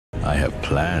I have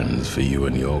plans for you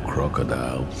and your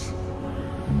crocodiles.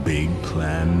 Big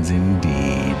plans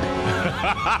indeed.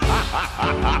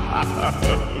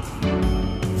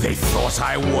 They thought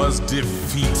I was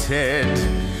defeated,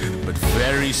 but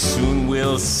very soon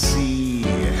we'll see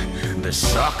the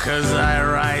shock as I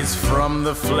rise from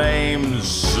the flames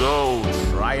so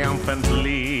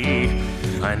triumphantly.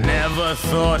 I never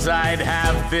thought I'd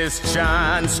have this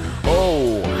chance.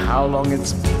 Oh, how long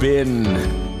it's been.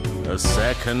 A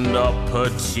second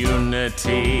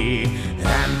opportunity,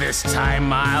 and this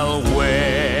time I'll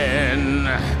win.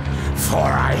 For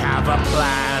I have a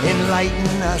plan.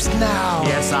 Enlighten us now.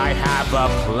 Yes, I have a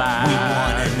plan. We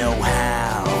wanna know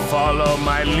how. Follow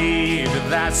my lead,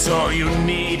 that's all you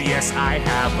need. Yes, I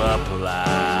have a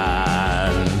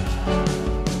plan.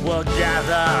 We'll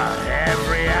gather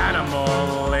every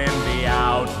animal in the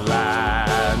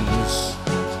outlands.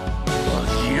 We'll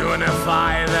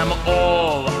unify them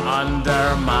all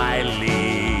under my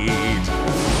lead.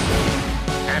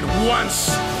 And once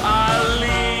our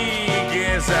league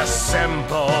is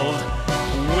assembled,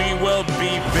 we will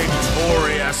be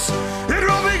victorious. It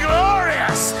will be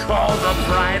glorious. All the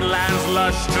pride lands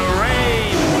lush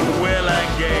terrain will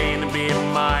again be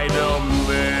my domain.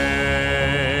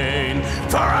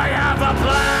 For I have a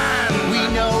plan. We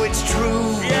know it's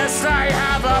true. Yes, I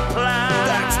have a plan.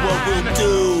 That's what we'll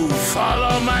do.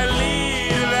 Follow my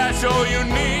lead, that's all you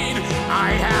need.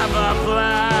 I have a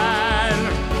plan.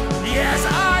 Yes,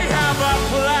 I have a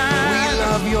plan. We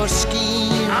love your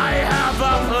scheme. I have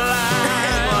a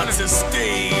plan. Lots of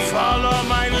steam. Follow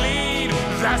my lead,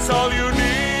 that's all you need.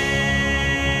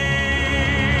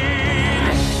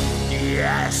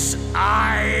 Yes,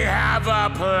 I have a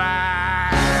plan.